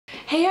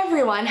Hey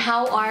everyone,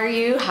 how are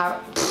you?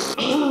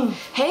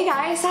 Hey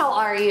guys, how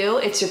are you?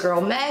 It's your girl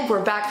Meg.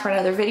 We're back for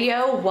another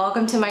video.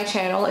 Welcome to my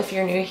channel. If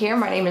you're new here,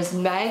 my name is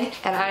Meg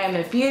and I am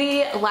a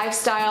beauty,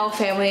 lifestyle,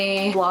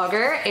 family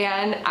blogger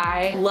and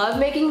I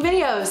love making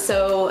videos.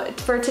 So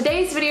for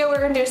today's video,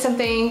 we're gonna do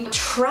something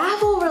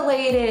travel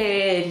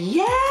related.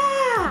 Yeah!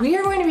 We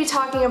are going to be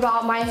talking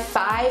about my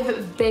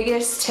 5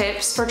 biggest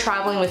tips for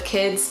traveling with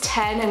kids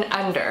 10 and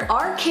under.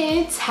 Our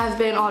kids have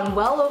been on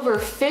well over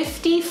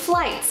 50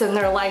 flights in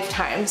their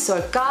lifetime, so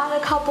I've got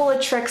a couple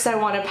of tricks I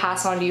want to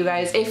pass on to you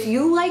guys. If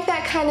you like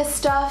that kind of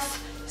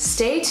stuff,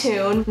 stay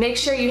tuned. Make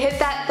sure you hit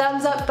that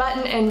thumbs up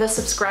button and the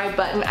subscribe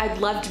button. I'd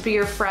love to be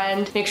your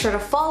friend. Make sure to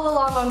follow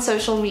along on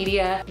social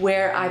media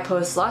where I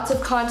post lots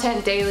of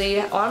content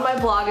daily on my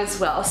blog as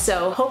well.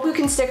 So hope you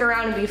can stick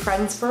around and be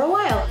friends for a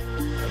while.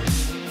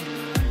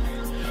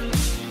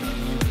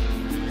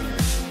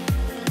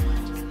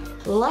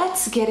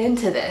 Let's get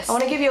into this. I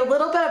want to give you a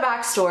little bit of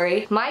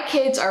backstory. My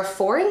kids are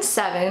 4 and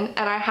 7 and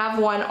I have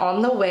one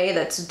on the way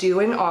that's due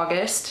in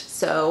August.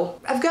 So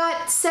I've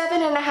got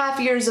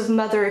 7.5 years of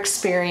mother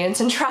experience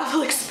and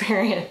travel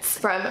experience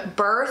from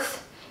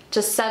birth to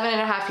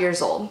 7.5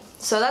 years old.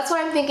 So that's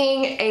why I'm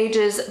thinking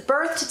ages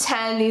birth to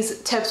 10,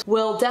 these tips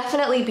will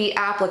definitely be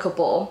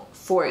applicable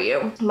for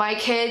you. My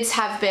kids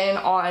have been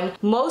on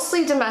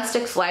mostly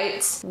domestic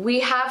flights. We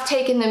have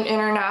taken them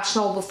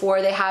international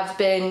before. They have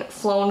been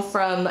flown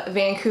from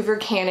Vancouver,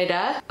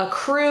 Canada, a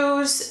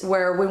cruise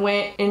where we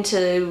went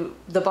into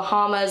the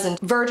Bahamas and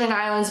Virgin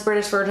Islands,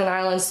 British Virgin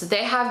Islands.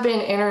 They have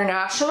been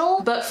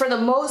international, but for the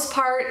most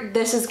part,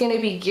 this is going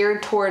to be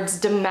geared towards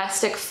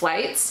domestic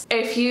flights.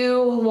 If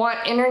you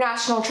want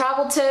international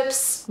travel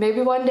tips,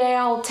 maybe one day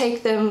I'll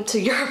take them to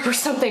Europe or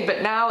something,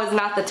 but now is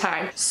not the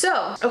time.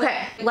 So,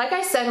 okay, like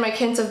I said, my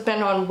kids have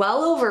been on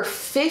well over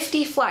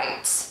 50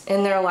 flights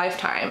in their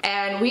lifetime.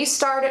 And we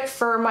started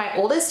for my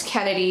oldest,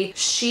 Kennedy.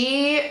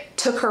 She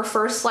took her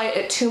first flight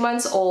at 2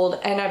 months old,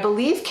 and I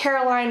believe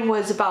Caroline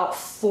was about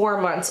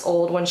 4 months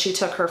old when she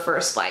took her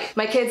first flight.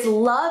 My kids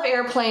love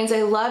airplanes,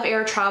 they love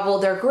air travel,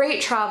 they're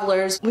great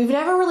travelers. We've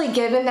never really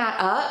given that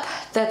up.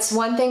 That's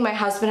one thing my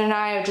husband and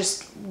I are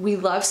we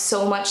love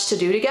so much to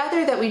do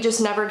together that we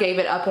just never gave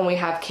it up when we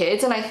have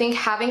kids. And I think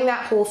having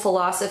that whole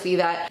philosophy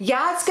that,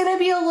 yeah, it's gonna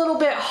be a little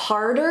bit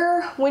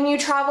harder when you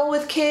travel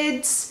with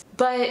kids,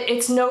 but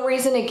it's no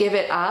reason to give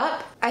it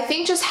up. I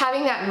think just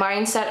having that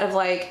mindset of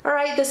like, all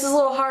right, this is a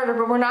little harder,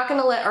 but we're not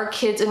gonna let our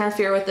kids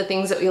interfere with the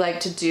things that we like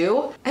to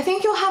do. I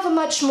think you'll have a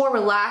much more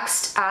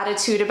relaxed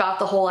attitude about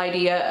the whole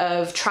idea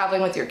of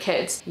traveling with your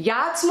kids.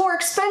 Yeah, it's more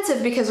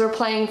expensive because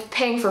we're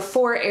paying for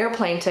 4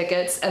 airplane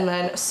tickets and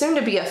then soon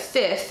to be a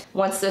 5th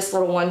once this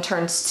little one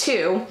turns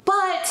 2,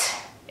 but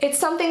it's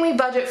something we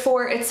budget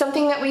for, it's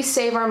something that we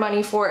save our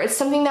money for, it's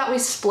something that we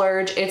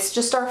splurge. It's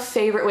just our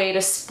favorite way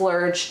to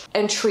splurge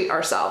and treat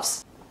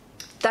ourselves.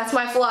 That's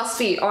my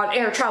philosophy on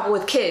air travel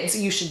with kids.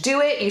 You should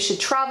do it, you should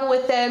travel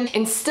with them,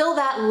 instill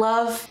that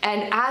love,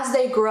 and as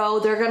they grow,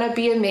 they're gonna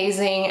be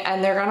amazing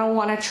and they're gonna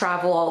wanna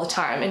travel all the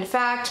time. In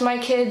fact, my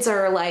kids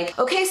are like,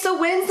 okay, so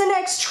when's the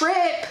next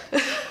trip?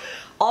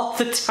 All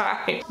the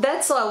time.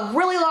 That's a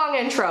really long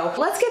intro.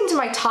 Let's get into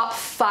my top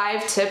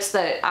 5 tips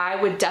that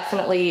I would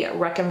definitely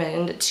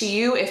recommend to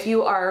you if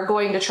you are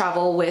going to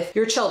travel with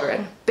your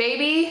children,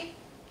 baby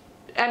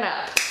and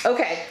up.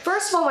 Okay,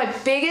 first of all, my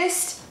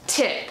biggest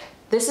tip,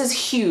 this is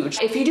huge.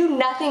 If you do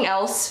nothing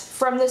else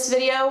from this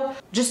video,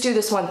 just do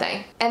this one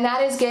thing, and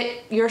that is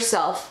get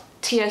yourself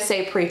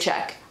TSA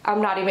Pre-Check. I'm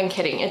not even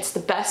kidding. It's the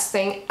best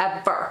thing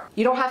ever.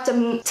 You don't have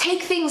to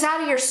take things out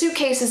of your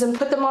suitcases and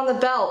put them on the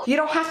belt. You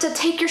don't have to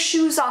take your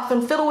shoes off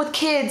and fiddle with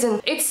kids,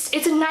 and it's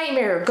a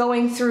nightmare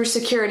going through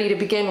security to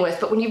begin with,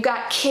 but when you've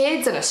got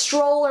kids and a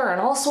stroller and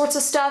all sorts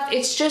of stuff,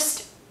 it's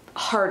just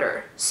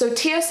harder. So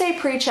TSA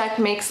Pre-Check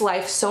makes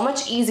life so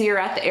much easier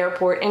at the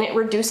airport and it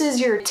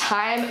reduces your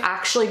time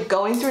actually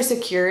going through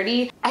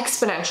security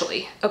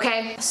exponentially,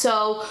 okay?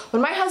 So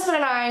when my husband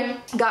and I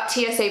got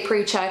TSA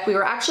Pre-Check, we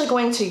were actually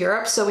going to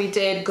Europe, so we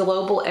did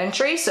global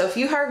entry. So if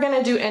you are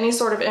gonna do any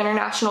sort of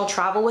international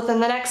travel within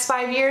the next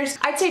 5 years,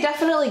 I'd say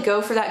definitely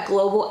go for that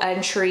global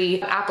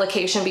entry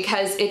application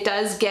because it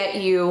does get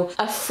you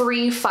a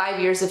free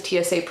 5 years of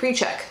TSA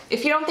Pre-Check.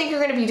 If you don't think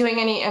you're gonna be doing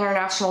any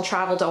international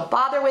travel, don't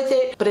bother with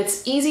it, but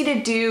it's easy to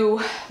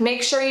do.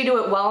 Make sure you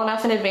do it well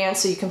enough in advance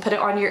so you can put it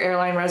on your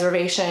airline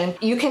reservation.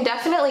 You can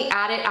definitely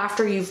add it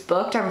after you've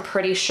booked, I'm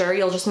pretty sure.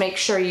 You'll just make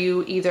sure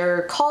you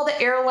either call the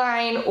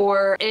airline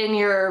or in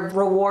your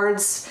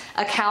rewards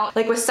account.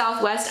 Like with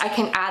Southwest, I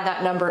can add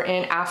that number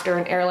in after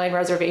an airline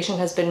reservation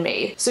has been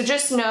made. So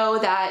just know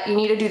that you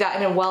need to do that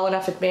in a well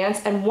enough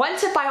advance. And one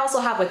tip I also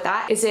have with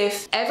that is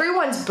if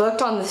everyone's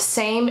booked on the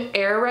same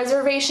air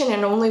reservation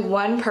and only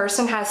one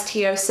person has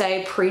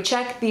TSA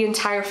Pre-Check, the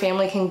entire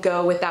family can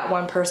go with that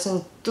one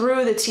person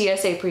through the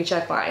TSA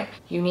Pre-Check line.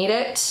 You need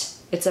it.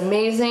 It's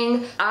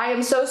amazing. I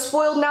am so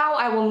spoiled now,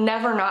 I will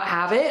never not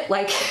have it.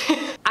 Like,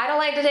 I don't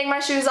like to take my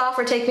shoes off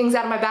or take things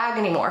out of my bag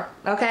anymore,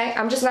 okay?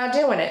 I'm just not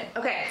doing it.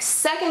 Okay,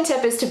 second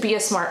tip is to be a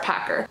smart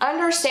packer.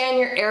 Understand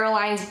your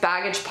airline's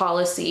baggage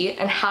policy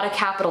and how to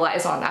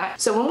capitalize on that.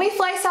 So when we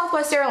fly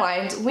Southwest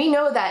Airlines, we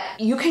know that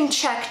you can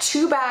check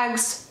 2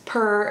 bags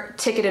per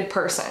ticketed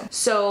person.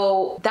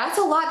 So that's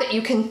a lot that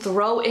you can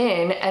throw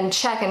in and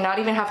check and not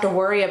even have to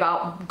worry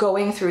about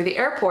going through the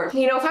airport.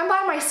 You know, if I'm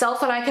by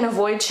myself and I can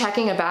avoid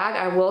checking a bag,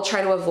 I will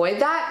try to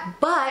avoid that.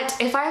 But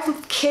if I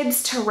have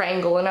kids to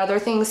wrangle and other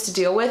things to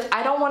deal with,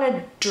 I don't want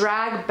to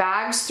drag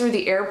bags through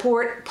the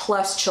airport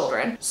plus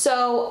children.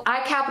 So I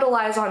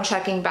capitalize on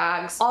checking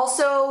bags.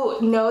 Also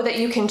know that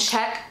you can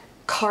check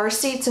car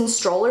seats and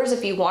strollers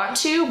if you want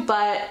to,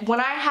 but when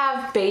I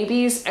have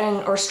babies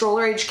or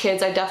stroller age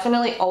kids, I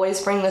definitely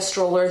always bring the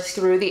stroller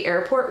through the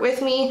airport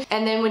with me.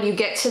 And then when you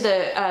get to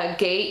the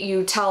gate,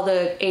 you tell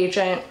the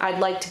agent, I'd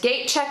like to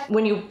gate check.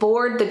 When you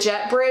board the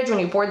jet bridge, when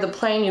you board the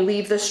plane, you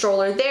leave the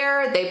stroller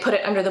there, they put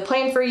it under the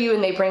plane for you,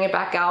 and they bring it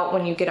back out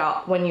when you get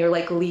out, when you're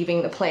like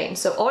leaving the plane.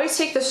 So always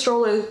take the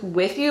stroller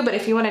with you, but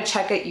if you want to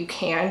check it, you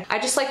can. I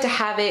just like to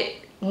have it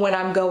when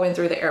I'm going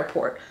through the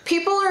airport.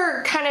 People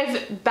are kind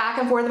of back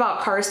and forth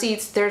about car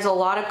seats. There's a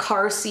lot of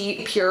car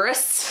seat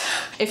purists.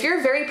 If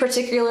you're very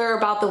particular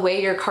about the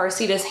way your car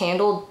seat is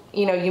handled,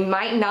 you know, you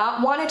might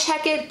not want to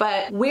check it,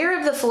 but we're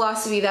of the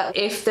philosophy that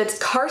if the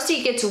car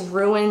seat gets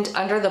ruined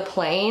under the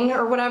plane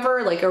or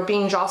whatever, like, or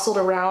being jostled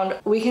around,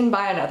 we can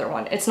buy another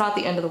one. It's not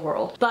the end of the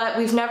world. But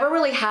we've never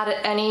really had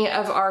any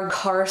of our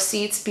car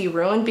seats be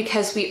ruined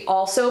because we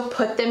also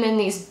put them in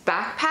these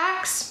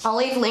backpacks. I'll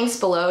leave links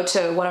below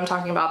to what I'm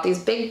talking about.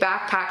 These big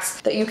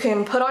backpacks that you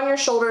can put on your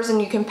shoulders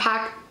and you can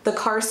pack the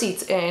car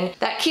seats in.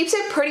 That keeps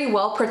it pretty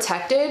well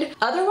protected.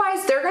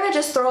 Otherwise, they're gonna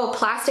just throw a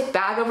plastic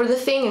bag over the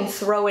thing and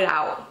throw it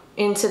out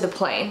into the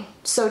plane.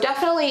 So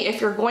definitely, if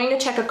you're going to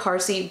check a car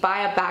seat,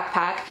 buy a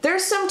backpack.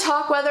 There's some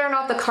talk whether or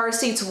not the car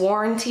seat's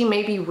warranty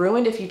may be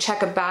ruined if you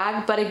check a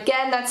bag, but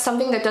again, that's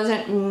something that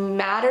doesn't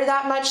matter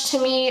that much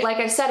to me. Like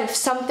I said, if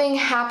something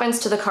happens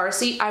to the car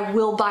seat, I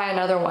will buy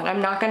another one.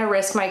 I'm not gonna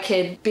risk my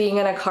kid being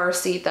in a car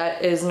seat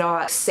that is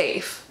not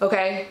safe,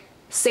 okay?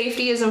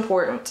 Safety is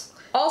important.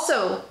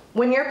 Also,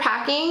 when you're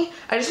packing,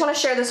 I just want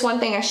to share this one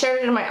thing. I shared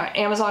it in my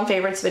Amazon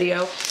favorites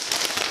video.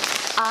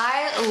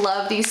 I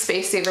love these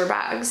Space Saver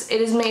bags.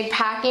 It has made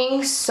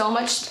packing so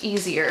much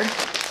easier.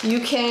 You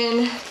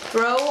can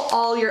throw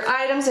all your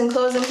items and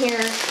clothes in here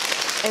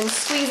and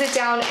squeeze it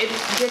down. It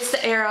gets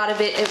the air out of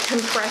it. It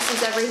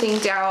compresses everything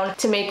down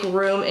to make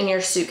room in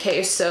your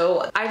suitcase.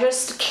 So I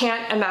just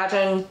can't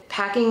imagine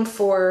packing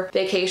for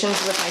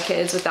vacations with my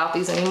kids without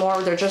these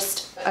anymore. They're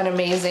just an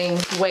amazing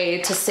way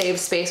to save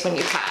space when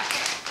you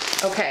pack.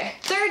 Okay,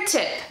 third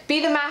tip,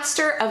 be the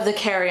master of the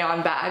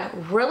carry-on bag.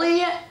 Really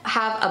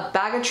have a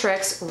bag of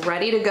tricks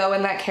ready to go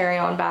in that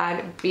carry-on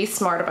bag. Be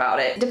smart about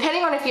it.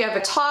 Depending on if you have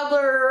a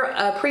toddler,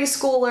 a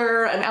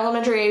preschooler, an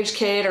elementary age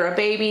kid, or a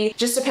baby,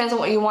 just depends on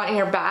what you want in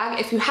your bag.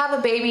 If you have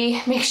a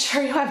baby, make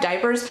sure you have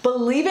diapers.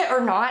 Believe it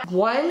or not,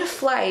 one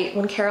flight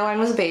when Caroline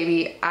was a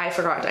baby, I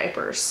forgot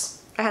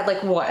diapers. I had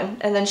like one,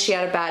 and then she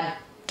had a bad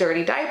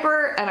dirty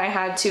diaper, and I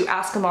had to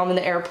ask a mom in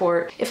the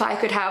airport if I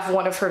could have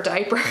one of her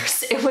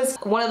diapers. It was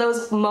one of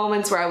those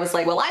moments where I was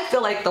like, well, I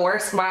feel like the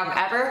worst mom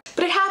ever.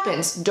 But it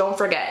happens, don't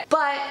forget.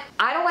 But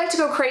I don't like to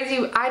go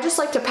crazy. I just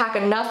like to pack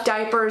enough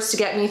diapers to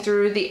get me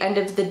through the end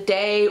of the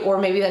day or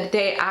maybe the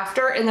day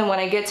after, and then when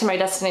I get to my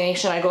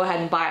destination, I go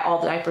ahead and buy all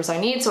the diapers I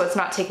need so it's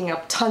not taking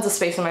up tons of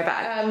space in my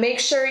bag. Make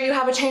sure you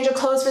have a change of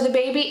clothes for the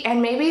baby and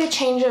maybe a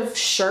change of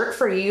shirt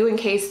for you in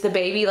case the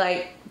baby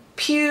like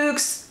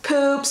pukes,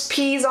 poops,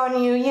 pees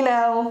on you, you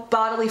know,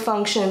 bodily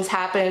functions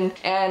happen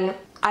and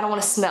I don't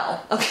want to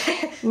smell,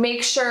 okay?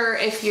 Make sure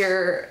if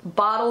you're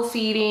bottle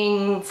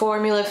feeding,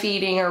 formula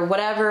feeding, or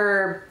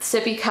whatever,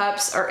 sippy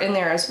cups are in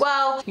there as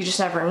well. You just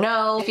never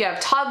know. If you have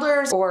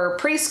toddlers or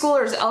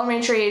preschoolers,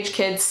 elementary age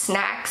kids,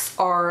 snacks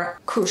are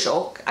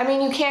crucial. I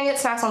mean, you can get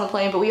snacks on the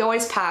plane, but we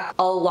always pack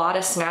a lot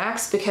of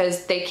snacks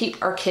because they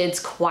keep our kids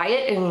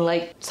quiet and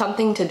like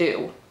something to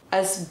do.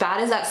 As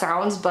bad as that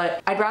sounds,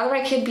 but I'd rather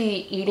my kid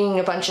be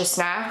eating a bunch of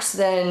snacks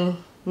than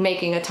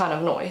making a ton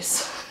of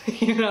noise,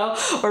 you know,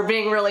 or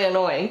being really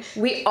annoying.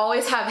 We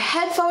always have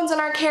headphones in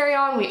our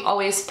carry-on. We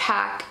always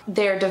pack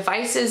their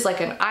devices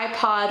like an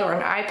iPod or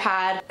an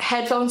iPad.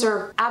 Headphones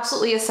are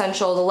absolutely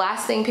essential. The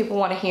last thing people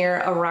want to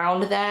hear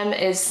around them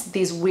is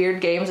these weird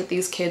games that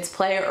these kids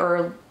play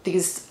or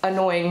these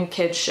annoying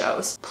kids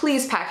shows.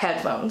 Please pack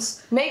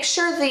headphones. Make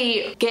sure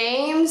the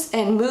games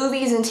and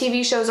movies and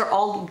TV shows are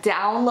all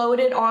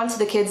downloaded onto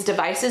the kids'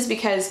 devices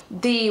because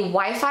the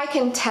Wi-Fi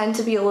can tend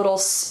to be a little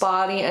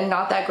spotty and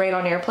not that great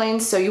on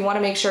airplanes, so you want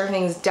to make sure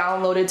everything's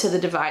downloaded to the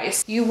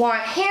device. You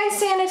want hand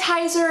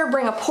sanitizer,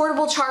 bring a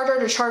portable charger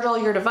to charge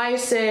all your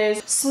devices,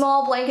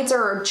 small blankets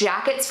or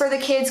jackets for the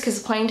kids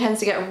because the plane tends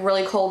to get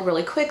really cold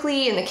really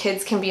quickly and the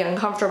kids can be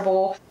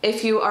uncomfortable.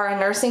 If you are a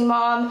nursing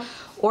mom,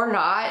 or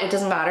not, it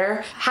doesn't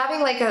matter.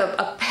 Having like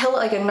a pillow,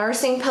 like a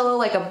nursing pillow,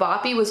 like a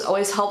boppy was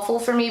always helpful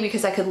for me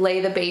because I could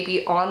lay the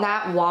baby on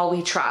that while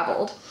we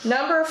traveled.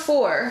 Number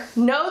 4,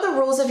 know the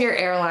rules of your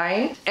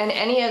airline and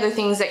any other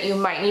things that you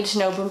might need to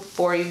know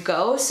before you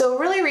go. So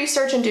really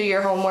research and do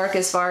your homework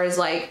as far as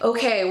like,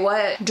 okay,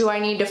 what do I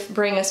need to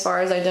bring as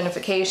far as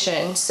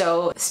identification?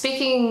 So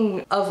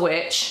speaking of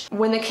which,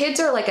 when the kids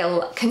are like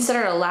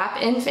considered a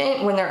lap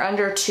infant, when they're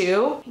under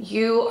 2,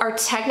 you are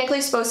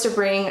technically supposed to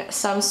bring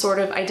some sort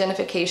of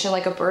identification,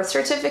 like a birth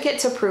certificate,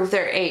 to prove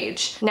their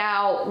age.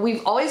 Now,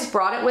 we've always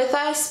brought it with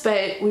us,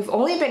 but we've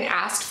only been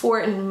asked for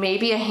it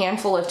maybe a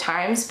handful of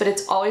times, but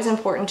it's always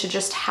important to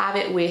just have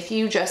it with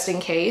you just in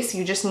case.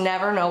 You just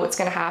never know what's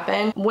gonna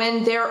happen.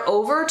 When they're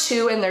over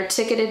 2 and they're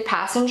ticketed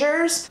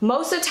passengers,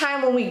 most of the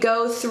time when we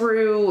go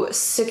through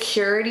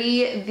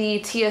security,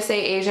 the TSA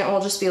agent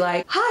will just be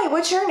like, hi,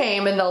 what's your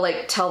name? And they'll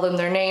like tell them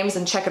their names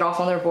and check it off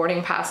on their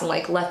boarding pass and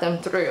like let them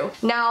through.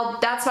 Now,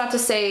 that's not to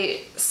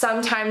say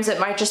sometimes it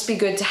might just be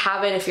good to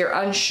have it if you're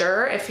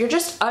unsure. If you're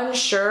just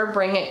unsure,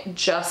 bring it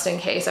just in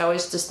case. I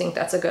always just think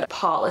that's a good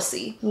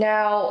policy.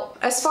 Now,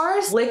 as far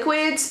as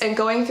liquids and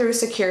going through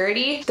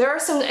security, there are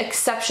some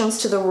exceptions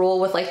to the rule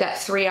with like that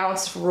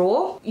 3-ounce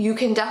rule. You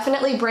can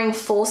definitely bring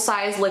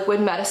full-size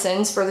liquid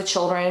medicines for the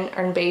children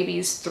and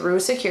babies through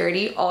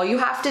security. All you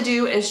have to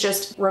do is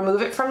just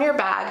remove it from your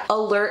bag,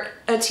 alert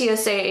a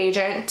TSA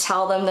agent,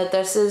 tell them that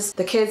this is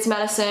the kid's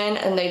medicine,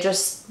 and they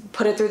just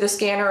put it through the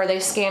scanner or they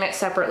scan it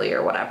separately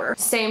or whatever.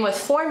 Same with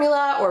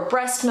formula or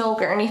breast milk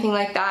or anything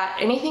like that.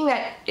 Anything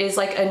that is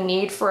like a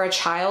need for a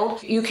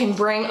child, you can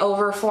bring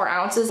over 4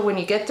 ounces. When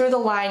you get through the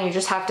line, you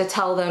just have to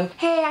tell them,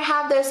 hey, I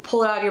have this,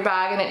 pull it out of your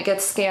bag, and it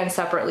gets scanned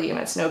separately and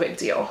it's no big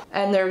deal.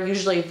 And they're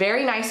usually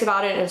very nice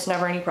about it and it's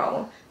never any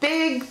problem.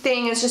 Big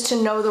thing is just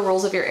to know the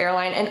rules of your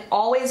airline and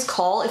always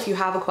call if you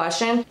have a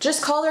question.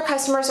 Just call their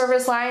customer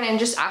service line and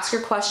just ask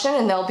your question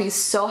and they'll be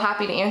so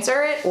happy to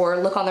answer it, or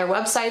look on their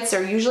websites.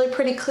 They're usually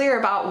pretty clear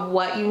about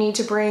what you need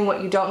to bring,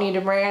 what you don't need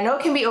to bring. I know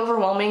it can be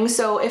overwhelming,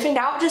 so if in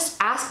doubt, just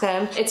ask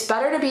them. It's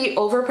better to be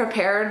over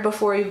prepared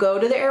before you go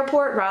to the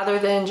airport rather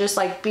than just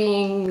like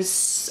being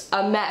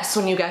a mess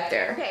when you get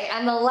there. Okay,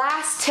 and the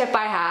last tip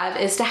I have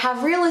is to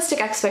have realistic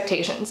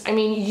expectations. I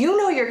mean, you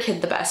know your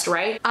kid the best,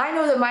 right? I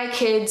know that my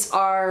kids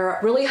are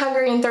really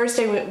hungry and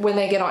thirsty when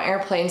they get on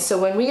airplanes, so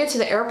when we get to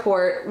the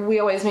airport, we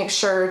always make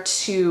sure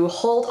to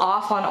hold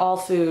off on all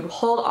food,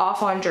 hold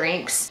off on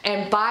drinks,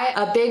 and buy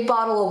a big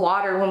bottle of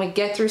water when we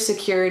get through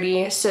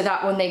security so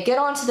that when they get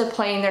onto the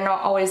plane, they're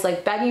not always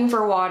like begging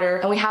for water,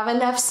 and we have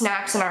enough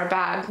snacks in our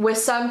bag. With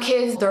some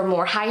kids, they're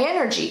more high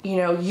energy. You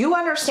know, you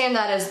understand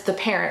that as the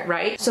parent,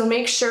 right? So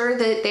make sure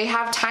that they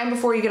have time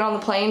before you get on the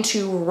plane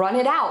to run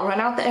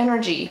out the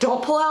energy.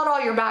 Don't pull out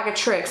all your bag of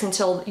tricks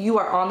until you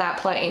are on that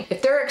plane.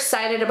 If they're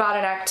excited about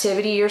an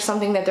activity or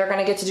something that they're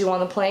gonna get to do on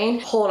the plane,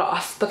 hold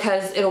off,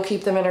 because it'll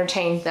keep them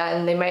entertained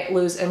then they might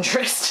lose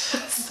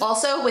interest.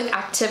 Also, with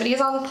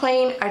activities on the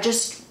plane, I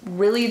just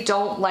really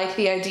don't like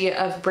the idea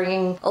of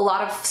bringing a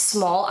lot of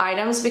small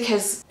items,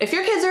 because if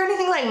your kids are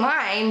anything like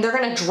mine, they're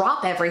gonna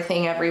drop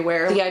everything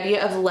everywhere. The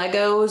idea of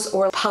Legos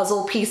or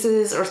puzzle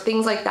pieces or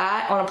things like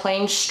that on a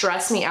plane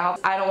stress me out.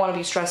 I don't want to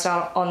be stressed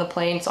out on the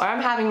plane, so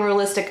I'm having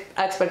realistic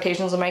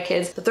expectations of my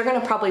kids that they're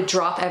gonna probably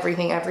drop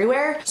everything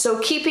everywhere. So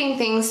keeping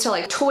things to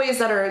like toys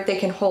that they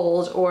can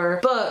hold, or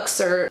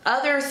books or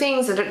other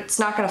things that it's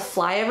not gonna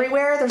fly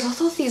everywhere. There's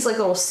also these like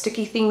little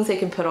sticky things they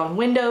can put on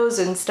windows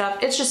and stuff.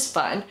 It's just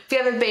fun. If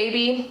you have a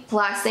baby,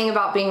 last thing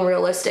about being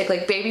realistic,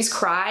 like babies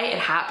cry, it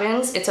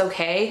happens, it's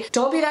okay.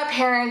 Don't be that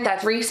parent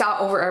that freaks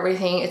out over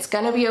everything. It's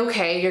gonna be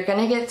okay, you're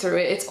gonna get through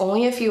it. It's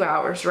only a few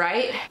hours,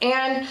 right?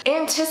 And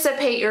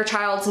anticipate your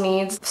child's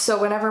needs. So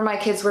whenever my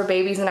kids were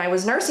babies and I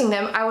was nursing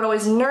them, I would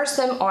always nurse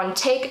them on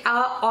take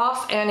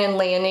off and in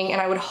landing,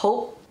 and I would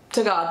hope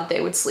to God that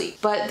they would sleep.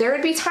 But there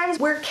would be times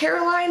where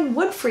Caroline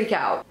would freak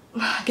out.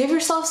 Give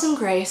yourself some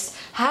grace,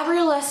 have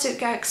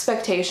realistic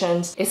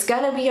expectations. It's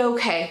gonna be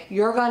okay,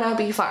 you're gonna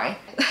be fine.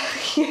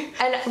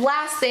 And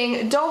last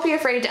thing, don't be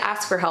afraid to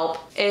ask for help.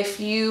 If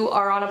you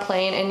are on a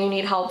plane and you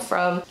need help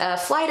from a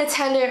flight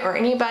attendant or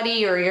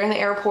anybody, or you're in the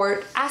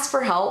airport, ask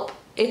for help.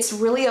 It's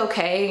really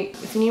okay.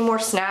 If you need more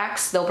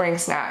snacks, they'll bring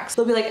snacks.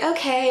 They'll be like,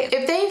 okay.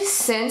 If they've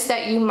sensed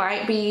that you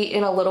might be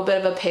in a little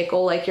bit of a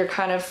pickle, like you're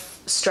kind of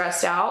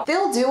stressed out,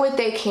 they'll do what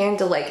they can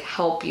to like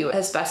help you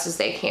as best as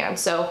they can.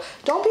 So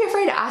don't be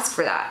afraid to ask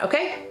for that,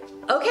 okay?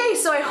 Okay,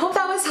 so I hope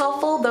that was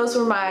helpful. Those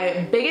were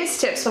my biggest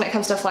tips when it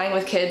comes to flying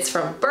with kids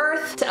from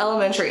birth to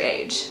elementary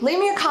age. Leave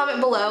me a comment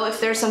below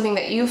if there's something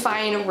that you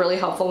find really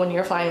helpful when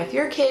you're flying with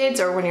your kids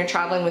or when you're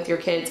traveling with your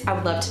kids. I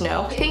would love to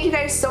know. Thank you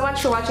guys so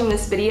much for watching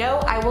this video.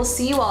 I will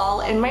see you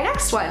all in my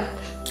next one.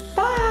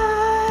 Bye!